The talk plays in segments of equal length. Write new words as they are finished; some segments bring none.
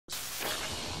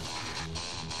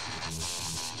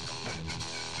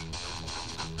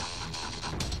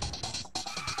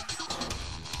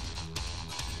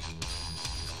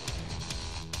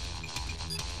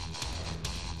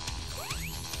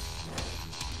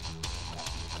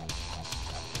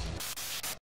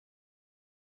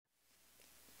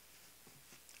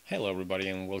Hello everybody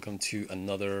and welcome to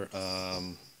another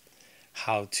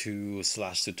how-to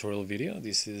slash tutorial video.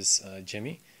 This is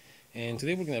Jimmy, and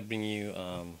today we're gonna bring you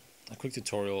a quick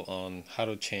tutorial on how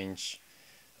to change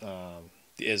the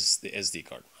SD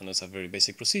card. I know it's a very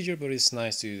basic procedure, but it's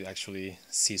nice to actually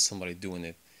see somebody doing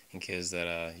it in case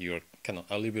that you're kind of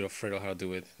a little bit afraid of how to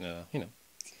do it.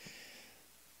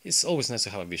 It's always nice to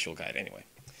have a visual guide anyway.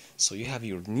 So you have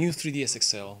your new 3ds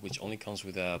XL, which only comes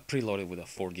with a preloaded with a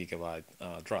 4 GB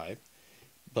drive,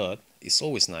 but it's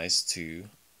always nice to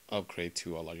upgrade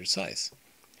to a larger size.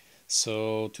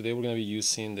 So today we're going to be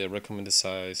using the recommended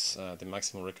size, the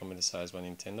maximum recommended size by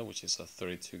Nintendo, which is a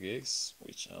 32 gigs,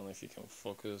 which I don't know if you can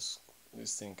focus.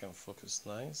 This thing can focus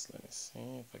nice. Let me see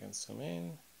if I can zoom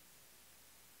in.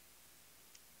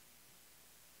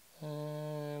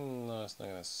 And no, it's not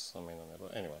going to zoom in on it,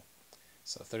 but anyway.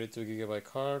 It's a 32 gigabyte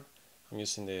card. I'm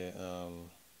using the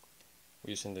we're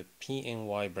using the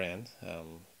PNY brand.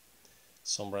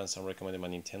 Some brands are recommended by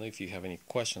Nintendo. If you have any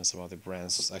questions about the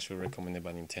brands actually recommended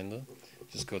by Nintendo,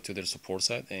 just go to their support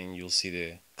site and you'll see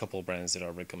the couple brands that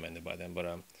are recommended by them. But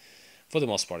for the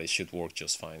most part, it should work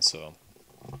just fine. So,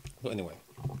 but anyway,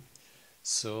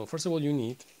 so first of all, you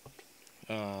need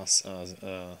number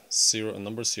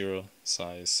 0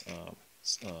 size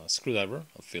screwdriver,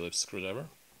 a Phillips screwdriver,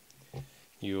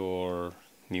 your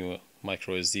new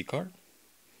micro SD card,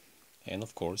 and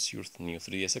of course your new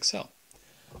 3ds XL.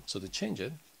 So to change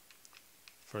it,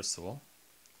 first of all,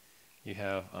 you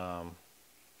have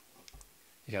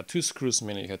two screws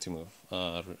mainly you have to move.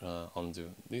 Undo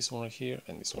this one right here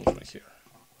and this one right here.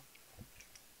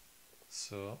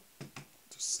 So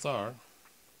to start,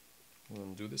 we'll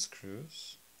undo the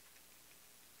screws.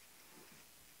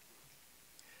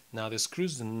 Now the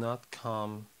screws do not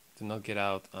get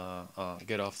out,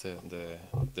 get off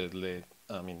the lid.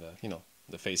 I mean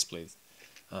the faceplate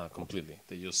completely.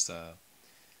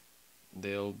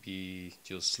 They'll be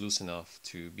just loose enough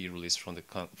to be released from the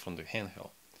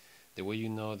handheld. The way you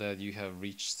know that you have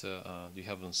reached, you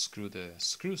have unscrewed the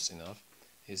screws enough,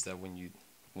 is that when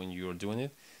you're doing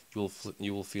it,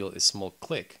 you will feel a small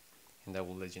click, and that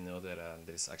will let you know that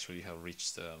this actually you have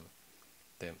reached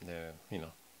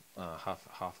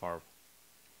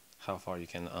how far you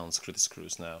can unscrew the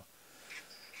screws now.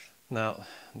 Now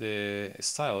the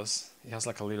stylus, it has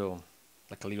like a little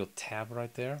tab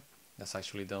right there. That's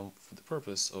actually done for the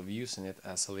purpose of using it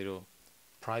as a little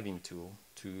prying tool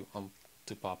to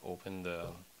pop open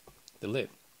the lid.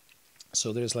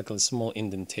 So there's like a small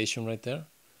indentation right there,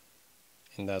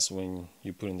 and that's when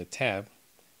you put in the tab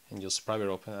and just pry it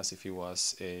open as if it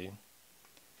was a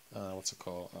what's it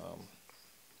called?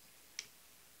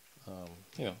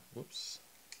 Whoops.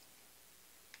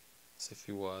 As if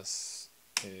it was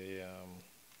a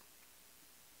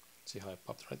see how I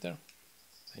popped right there,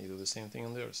 and you do the same thing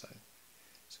on the other side.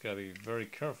 Just gotta be very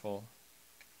careful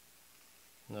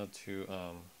not to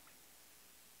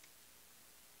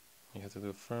you have to do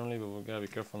it firmly, but we gotta be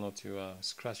careful not to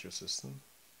scratch your system.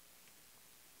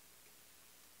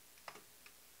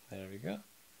 There we go.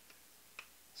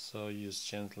 So you just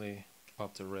gently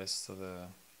pop the rest of the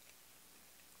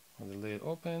lid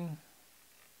open,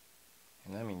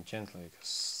 and I mean gently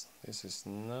because this is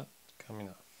not coming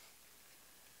off.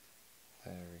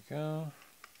 There we go.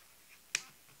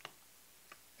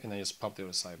 And I just pop the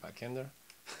other side back in there.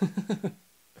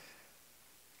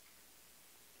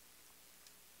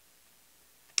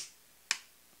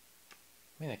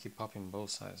 Man, I keep popping both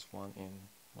sides, one in,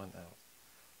 one out.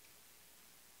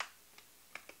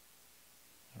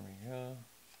 There we go.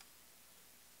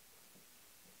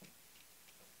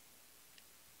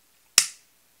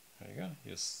 There you go.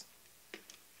 Just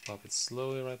pop it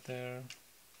slowly right there.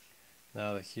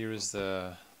 Now here is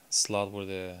the slot where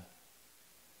the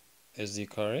SD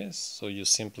card is, so you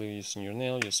simply using your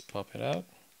nail just pop it out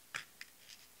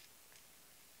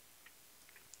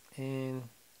and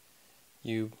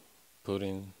you put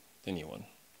in the new one.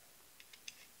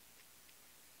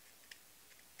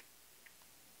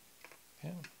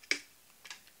 Okay.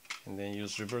 And then you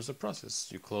just reverse the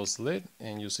process. You close the lid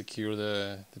and you secure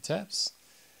the tabs,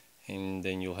 and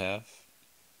then you'll have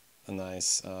a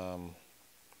nice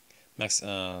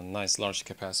nice large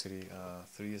capacity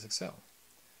 3ds XL.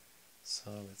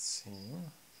 So let's see.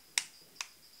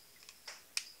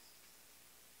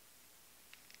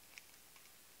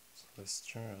 So let's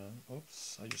turn on.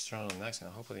 Oops, I just turned on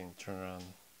accident. I hope I didn't turn on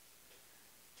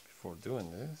before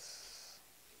doing this.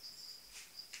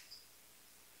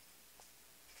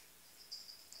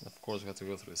 And of course, we have to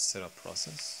go through the setup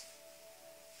process.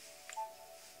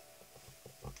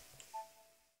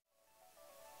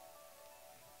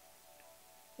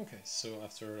 Okay, so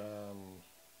after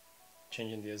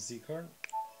changing the SD card,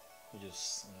 we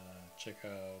just check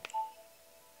out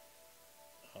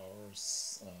our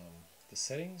the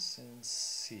settings and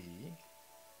see.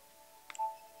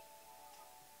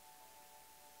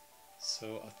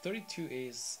 So a 32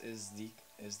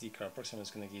 SD card approximately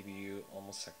is going to give you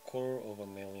almost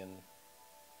 250,000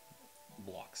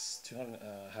 blocks.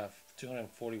 Have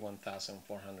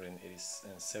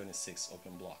 241,476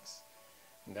 open blocks,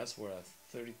 and that's for a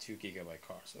 32 gigabyte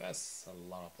card. So that's a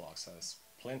lot of blocks. That's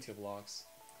plenty of blocks.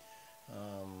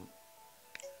 I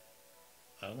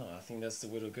don't know. I think that's the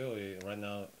way to go right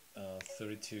now.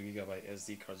 32 gigabyte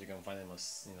SD cards, you can find them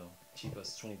as cheap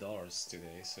as $20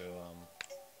 today. So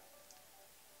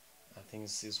I think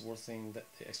it's worth the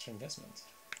extra investment.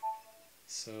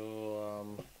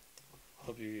 So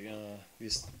hope you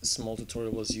this small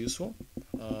tutorial was useful.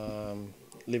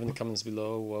 Leave in the comments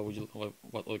below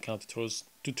what other kind of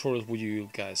tutorials would you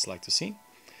guys like to see.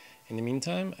 In the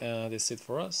meantime, that's it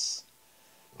for us.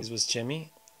 This was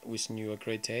Jimmy, wishing you a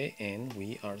great day, and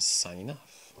we are signing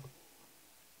off.